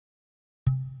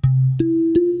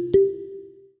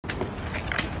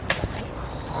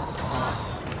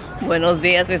Buenos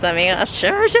dias, mis amigas.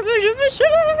 Sure.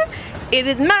 It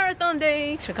is marathon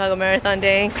day, Chicago Marathon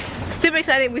Day. Super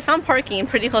excited. We found parking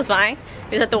pretty close by.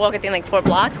 We just have to walk, I think, like 4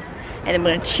 blocks. And then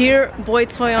we're gonna cheer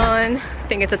Boytoy on. I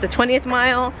think it's at the 20th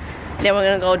mile. Then we're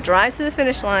gonna go drive to the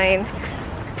finish line.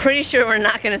 Pretty sure we're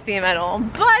not gonna see him at all,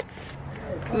 but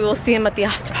we will see him at the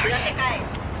after party.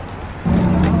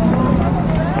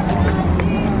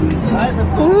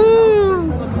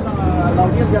 Ooh.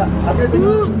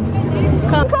 Ooh.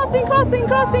 Crossing.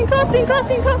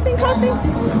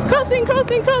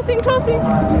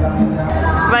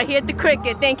 Right here at the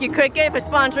Cricket. Thank you, Cricket, for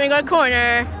sponsoring our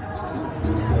corner.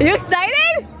 Are you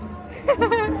excited?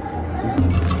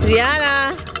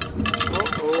 Ziana.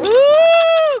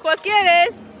 ¿Cuál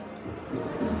quieres?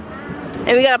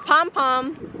 And we got a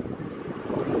pom-pom.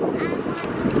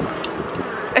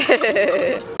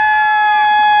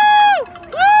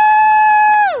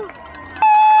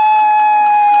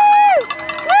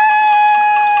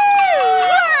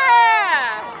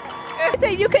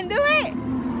 You can do it?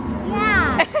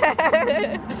 Yeah.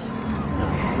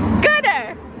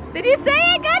 Gunner! Did you say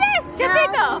it, Gunner?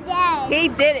 Chapito? No, he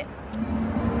did it.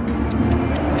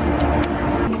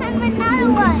 Come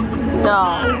another one. No.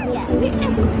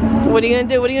 Yeah. What are you gonna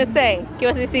do? What are you gonna say? Give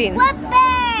us the scene. Whip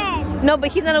it! No,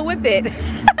 but he's gonna whip it.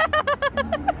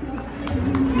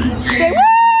 Okay,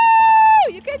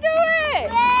 woo! You can do it!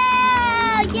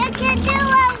 Wow, you can do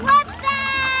it! Whip it!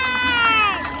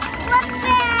 Whip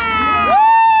it!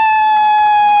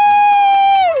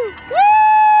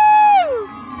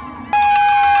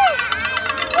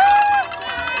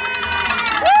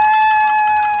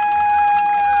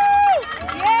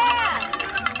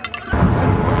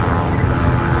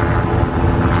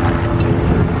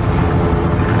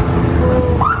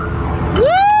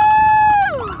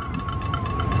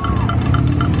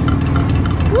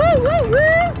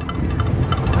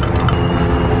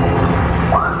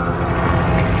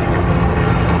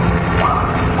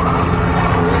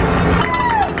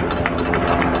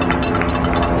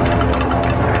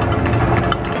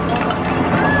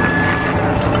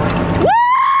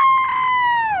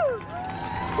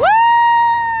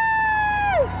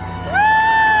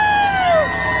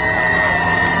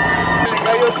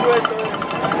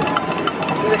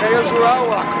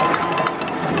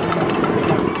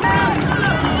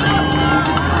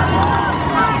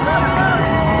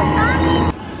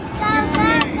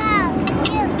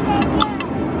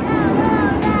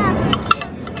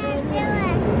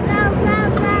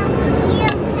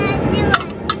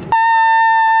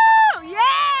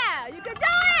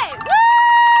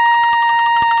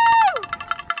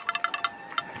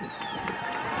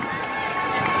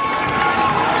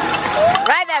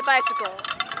 Bicycle.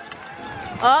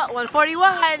 Oh,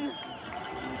 141.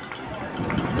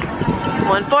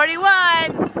 141.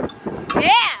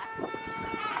 Yeah.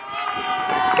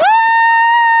 Woo!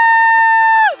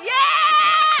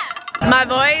 Yeah. My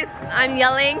voice, I'm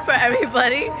yelling for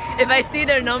everybody. If I see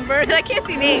their number, because I can't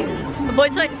see names. The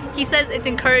Boytoy, he says it's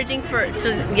encouraging to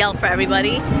yell for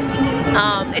everybody.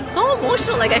 It's so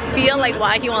emotional. Like, I feel like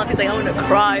why he wants to, like, I'm gonna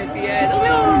cry at the end.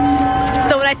 Oh.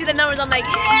 So when I see the numbers, I'm like,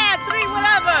 yeah, 3,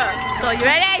 whatever. So you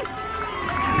ready?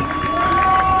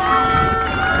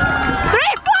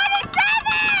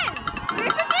 347!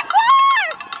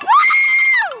 354!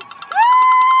 Woo! Woo!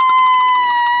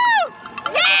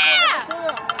 Yeah!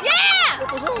 Yeah!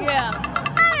 Yeah.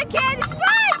 I can't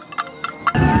strike!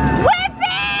 Whip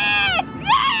it!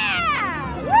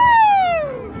 Yeah! Woo!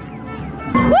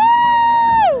 Woo!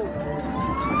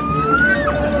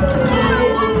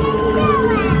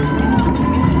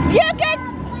 You can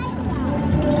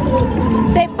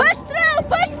say push through,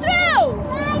 push through.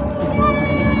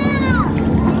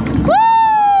 Woo!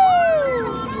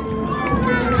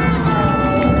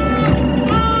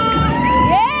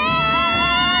 Yeah!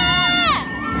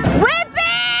 Whip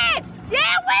it!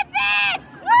 Yeah, whip it!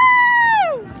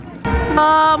 Woo!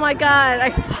 Oh my God,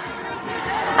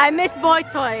 I miss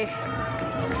Boytoy.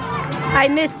 I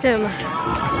missed him.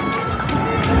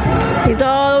 He's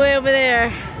all the way over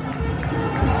there.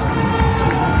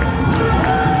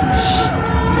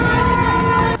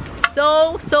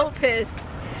 So pissed.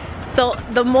 So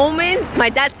the moment my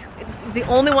dad's the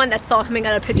only one that saw him and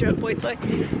got a picture of Boytoy.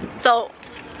 So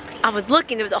I was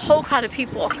looking, there was a whole crowd of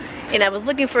people, and I was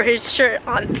looking for his shirt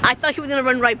on. I thought he was gonna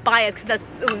run right by us because that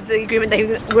was the agreement that we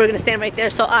were gonna stand right there.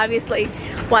 So obviously,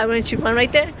 why wouldn't you run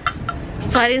right there?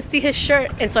 So I didn't see his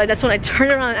shirt, and so that's when I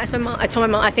turned around and asked my mom. I told my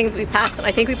mom, I think we passed him.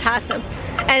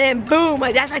 And then boom,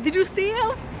 my dad's like, did you see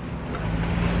him?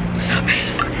 So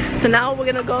pissed. So now we're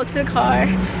gonna go to the car,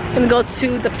 gonna go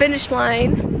to the finish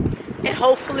line, and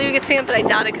hopefully we can see him, but I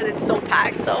doubt it because it's so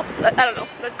packed. So I don't know.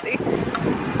 Let's see.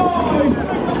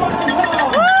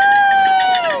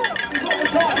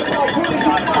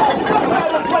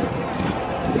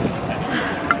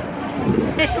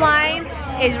 Finish line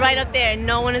is right up there.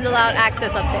 No one is allowed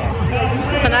access up there.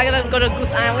 So now I gotta go to Goose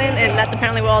Island, and that's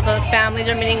apparently where all the families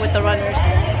are meeting with the runners.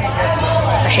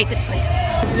 I hate this place.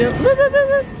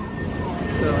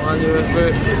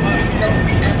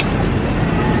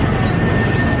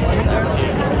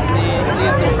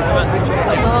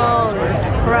 Oh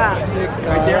crap.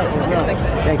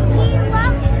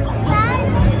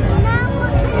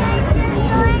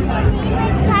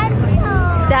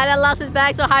 Dad lost his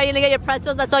bag, so how are you gonna get your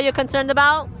pretzels? That's all you're concerned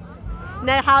about?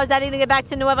 Now how is Daddy gonna get back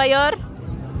to Nueva York?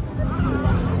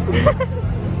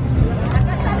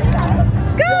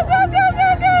 Go, go, go,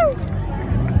 go, go!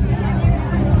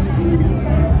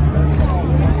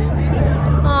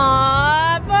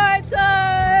 Aww,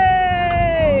 Boytoy!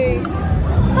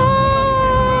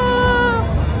 Aww,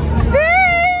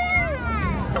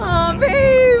 babe! Aw,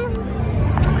 babe!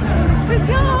 Good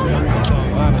job!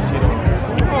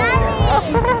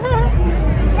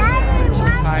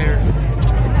 Tired.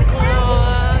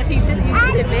 You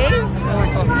did it, babe?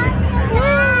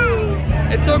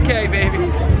 It's okay, baby.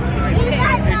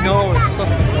 I know it's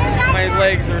my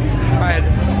legs are tired. I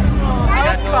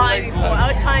was crying before. I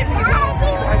was crying for you.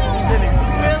 Really?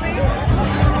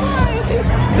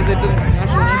 Because they did the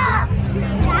national anthem.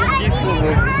 Peaceful.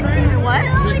 What?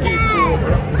 Peaceful.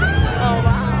 Oh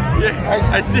wow.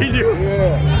 Yeah, I seen you.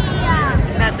 Yeah.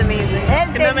 That's amazing.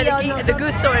 Remember the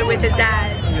goose story with his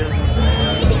dad?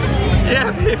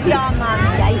 Yeah, baby. Yeah,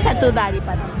 mami. Ahí está tu daddy,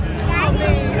 papi.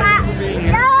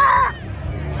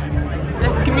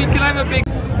 Can I have a big...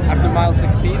 After mile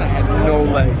 16, I had no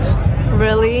legs.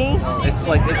 Really? It's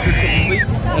like, it's just complete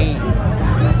pain.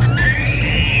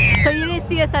 So you didn't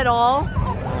see us at all?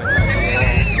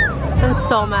 I'm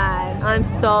so mad. I'm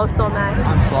so mad.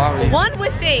 I'm sorry. One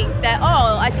would think that,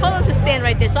 oh, I told him to stand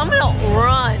right there, so I'm gonna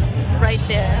run right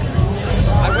there.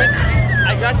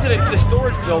 I got to the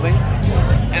storage building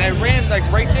and I ran like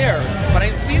right there, but I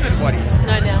didn't see anybody.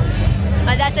 No, no.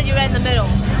 My dad said you ran in the middle.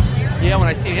 Yeah, when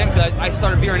I see him, cause I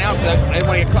started veering out because I didn't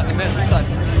want to get caught in the middle.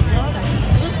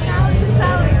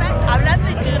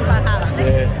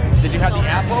 Yeah. Did you have the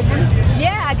app open?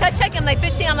 Yeah, I kept checking like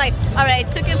 15. I'm like, all right,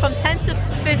 it took him from 10 to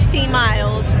 15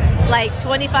 miles, like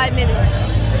 25 minutes.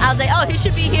 I was like, oh, he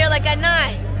should be here like at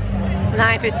 9.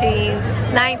 9:15,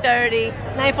 9:30,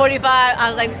 9:45. I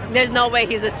was like, there's no way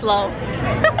he's this slow.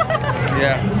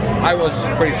 Yeah, I was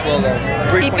pretty slow though.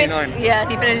 3:29. Yeah,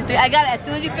 he finished. I got it as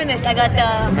soon as you finished. I got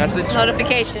the message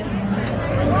notification. I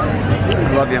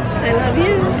love you. I love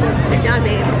you. Good job,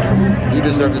 babe. You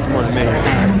deserve this more than me.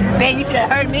 Man, you should have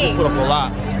heard me. You put up a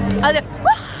lot. I was like,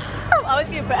 woo! I was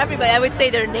giving for everybody. I would say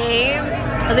their names,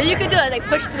 and then you could do it like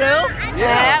push through.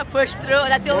 Yeah, push through.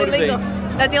 That's the only lingo.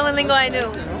 That's the only lingo I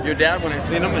knew. Your dad, when I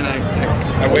seen him and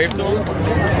I waved to him,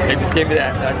 they just gave me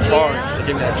that charge. Yeah. They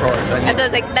gave me that charge. And so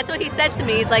it's like, that's what he said to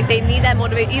me. It's like they need that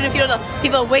motivation. Even if you don't know,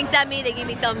 people winked at me, they gave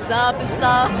me thumbs up and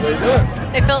stuff. That's what they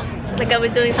do. It felt like I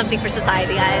was doing something for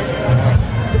society, guys.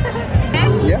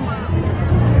 Yeah.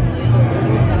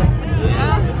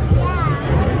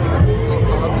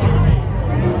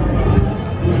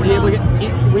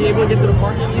 Were you able to get to the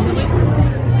parking easily?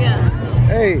 Yeah.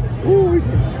 Hey. Ooh,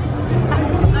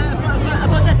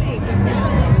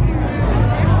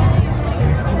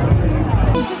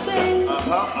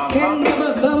 Can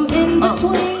never come in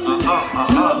between. You're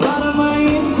a part of my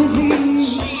entity.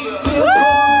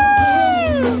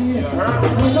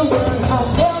 When the world has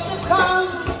ever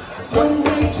comes, when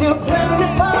nature plays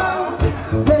apart,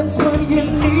 that's when you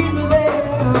need me there.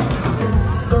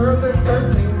 Girls and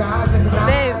skirts and guys and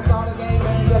guys, all the game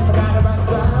and just about to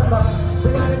drive. We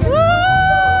gotta get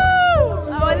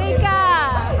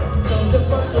so just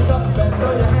put your up and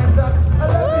throw your hands up. I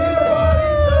love you.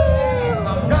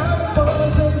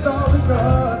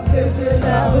 This is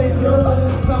how we do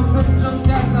it. Some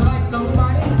dance like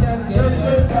nobody does. This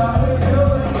is how we do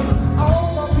it. All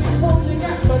my people, you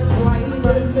got much flavor.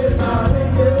 This is how we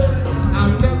do it.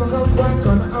 I'm never gonna back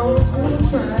on the old school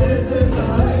track. This is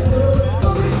how we do it.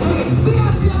 The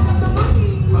Aussie, I got the money.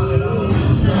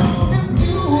 If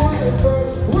you want it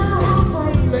first, where I'm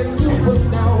from, then you would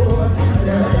know.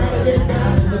 Never gotta get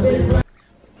down to the big black.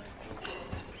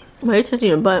 Why are you touching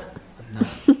your butt?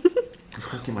 I'm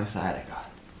cooking my sciatica.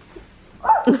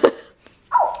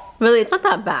 Really, it's not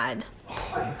that bad. Oh,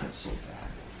 I think that's so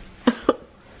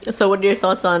bad. So what are your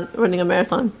thoughts on running a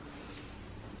marathon?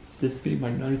 This being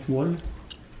my 9th one,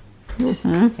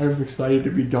 I'm excited to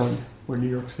be done for New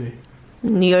York City.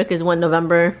 New York is when,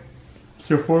 November?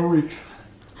 So 4 weeks.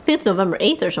 I think it's November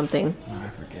 8th or something. Oh, I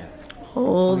forget.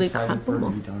 Holy I'm excited crap. for it to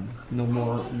be done. No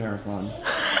more marathon.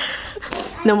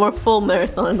 No more full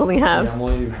marathons, only half. Yeah, I'm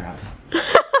only doing half.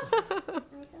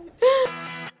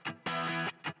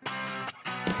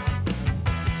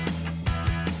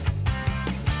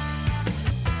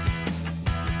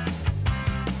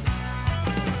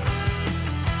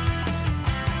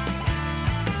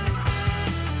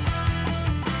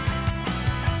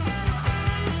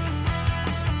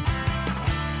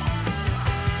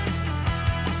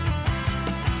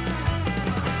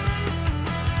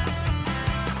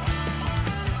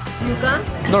 Yuca?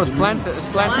 No, it's plantain. It's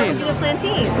Why plantain. would you get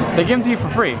plantain? They give them to you for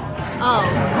free. Oh.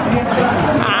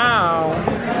 Ow.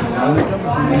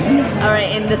 Alright,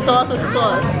 and the sauce, what's the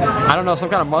sauce? I don't know, some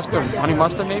kind of mustard. Honey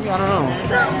mustard maybe? I don't know.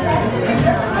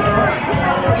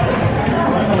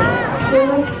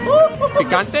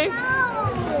 Picante?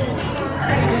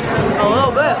 A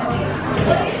little bit.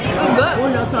 It's good.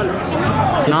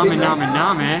 Name, name,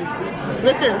 name.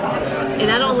 Listen,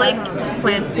 and I don't like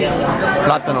plantains.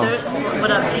 Plátano. They're, what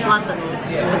up, plátanos.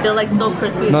 But they're like so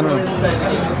crispy, it's No, no. really good.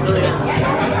 Really good.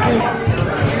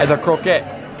 It's a croquette.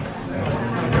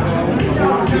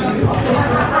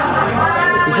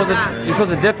 You're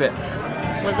supposed to dip it.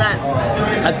 What's that?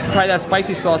 That's probably that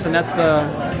spicy sauce, and that's the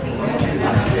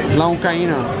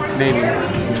loncaina, maybe.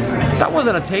 That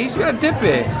wasn't a taste. You gotta dip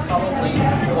it.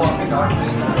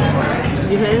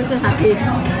 Diferente aquí.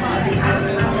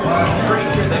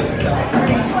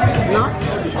 No?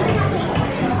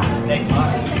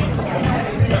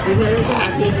 Diferente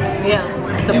aquí. Yeah,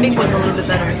 the pink one's a little bit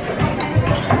better.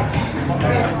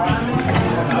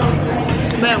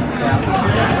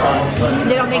 But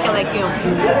they don't make it like you.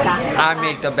 I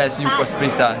make the best yuca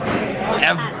frita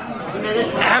ever.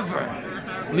 Ever.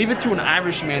 Leave it to an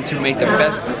Irishman to make the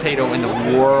best potato in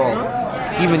the world.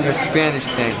 Even your Spanish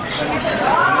thing.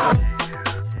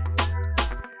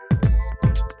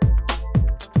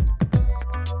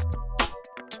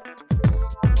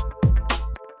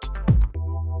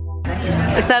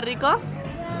 ¿Está rico?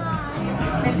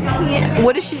 Yeah.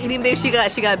 What is she eating, babe? She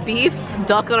got beef,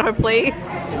 duck on her plate,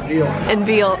 and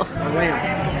veal.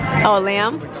 Oh,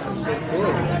 lamb.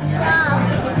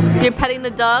 You're petting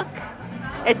the duck.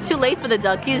 It's too late for the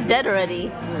duck. He's dead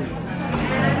already.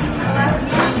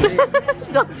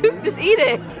 Don't just eat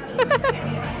it.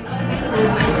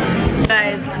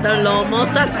 Guys, the lomo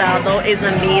saltado is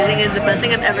amazing. It's the best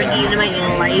thing I've ever eaten in my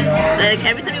life. Like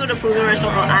every time you go to a Peruvian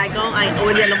restaurant or I go, I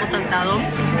always get lomo saltado.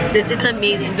 This is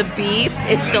amazing. The beef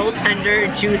is so tender,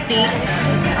 juicy.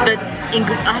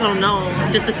 I don't know,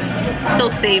 just so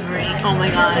savory. Oh my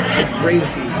god, it's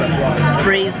braised beef. It's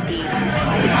braised beef.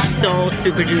 It's so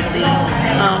super juicy.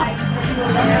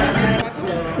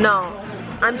 No,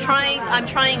 I'm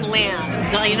trying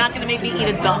lamb. No, you're not gonna make me eat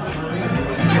a duck.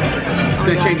 It's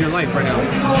gonna change your life right now.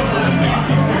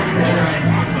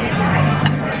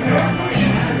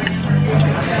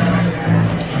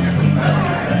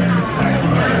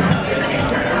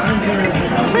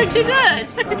 Pretty good.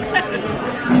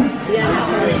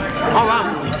 Oh wow.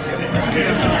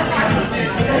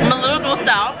 I'm a little grossed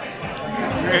out.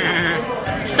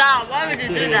 Stop, why would you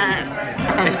do that?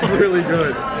 It's really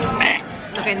good.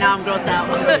 Okay, now I'm grossed out.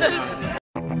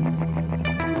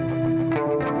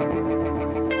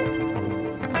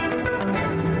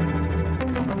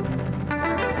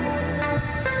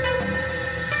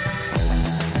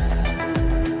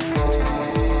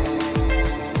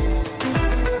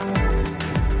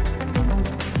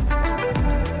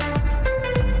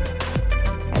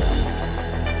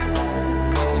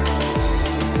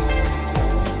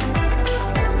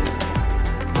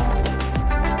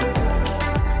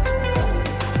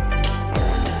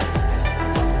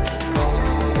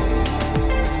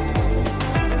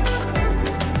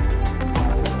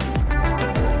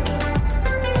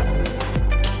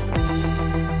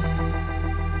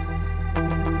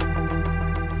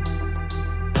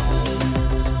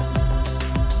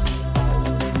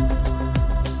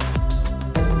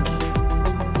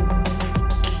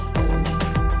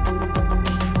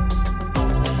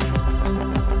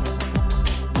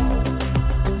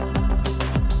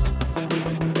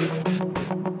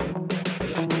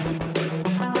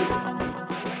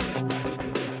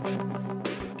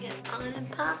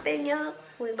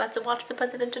 We're about to watch the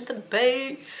presidential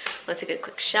debate. I'm gonna take a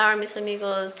quick shower, mis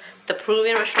amigos. The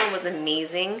Peruvian restaurant was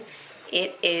amazing.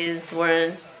 It is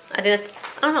I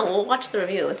don't know, we'll watch the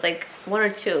review. It's like 1 or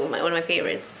 2, one of my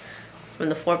favorites from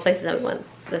the 4 places that we went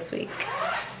this week.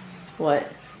 What?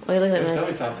 Why are you looking at me? Tell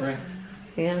me top 3.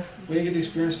 Yeah. We didn't get to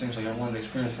experience things like I wanted to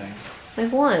experience things.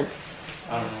 Like what?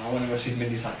 I don't know, I want to go see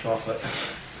Mindy's hot chocolate.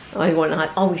 Oh, you want a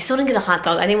hot? Oh, we still didn't get a hot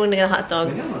dog. I didn't want to get a hot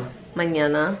dog. Yeah.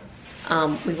 Mañana.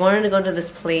 We wanted to go to this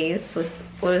place with,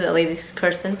 what was that lady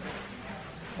cursing?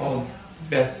 Oh,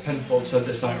 Beth Penfold said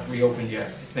it's not reopened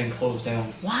yet. It's been closed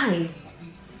down. Why?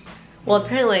 Well,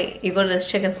 apparently you go to this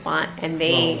chicken spot and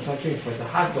they... No, it's not chicken spot, it's a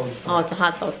hot dog spot. Oh, it's a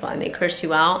hot dog spot and they curse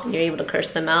you out and you're able to curse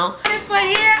them out. For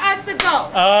here or to go?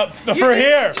 For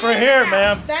here,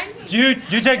 ma'am. Thank Do you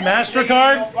take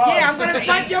MasterCard? Yeah, I'm gonna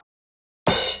swipe your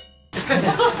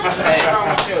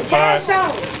Cash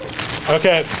out.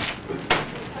 Okay.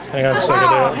 Hang on a second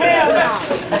Oh, there. hell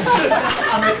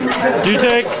no. Do you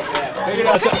take?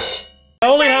 I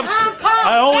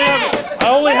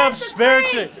only have spare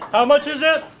change. How much is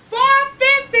it?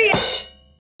 $4.50.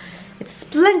 It's a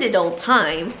splendid old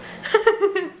time.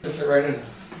 Fit right in.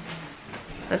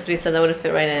 That's what he said, I would have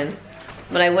fit right in.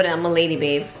 But I wouldn't, I'm a lady,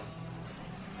 babe.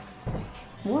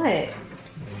 What?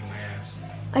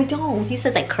 I don't. He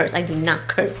says I curse. I do not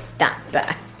curse that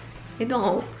bad. I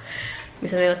don't.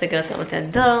 Mis amigos se quedan con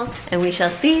ustedes, and we shall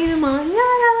see you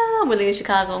mañana. We're leaving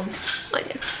Chicago.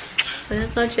 Mañana.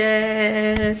 Buenas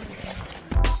noches.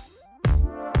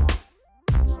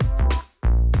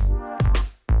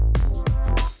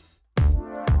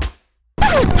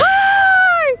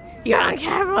 Hi! You're on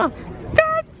camera.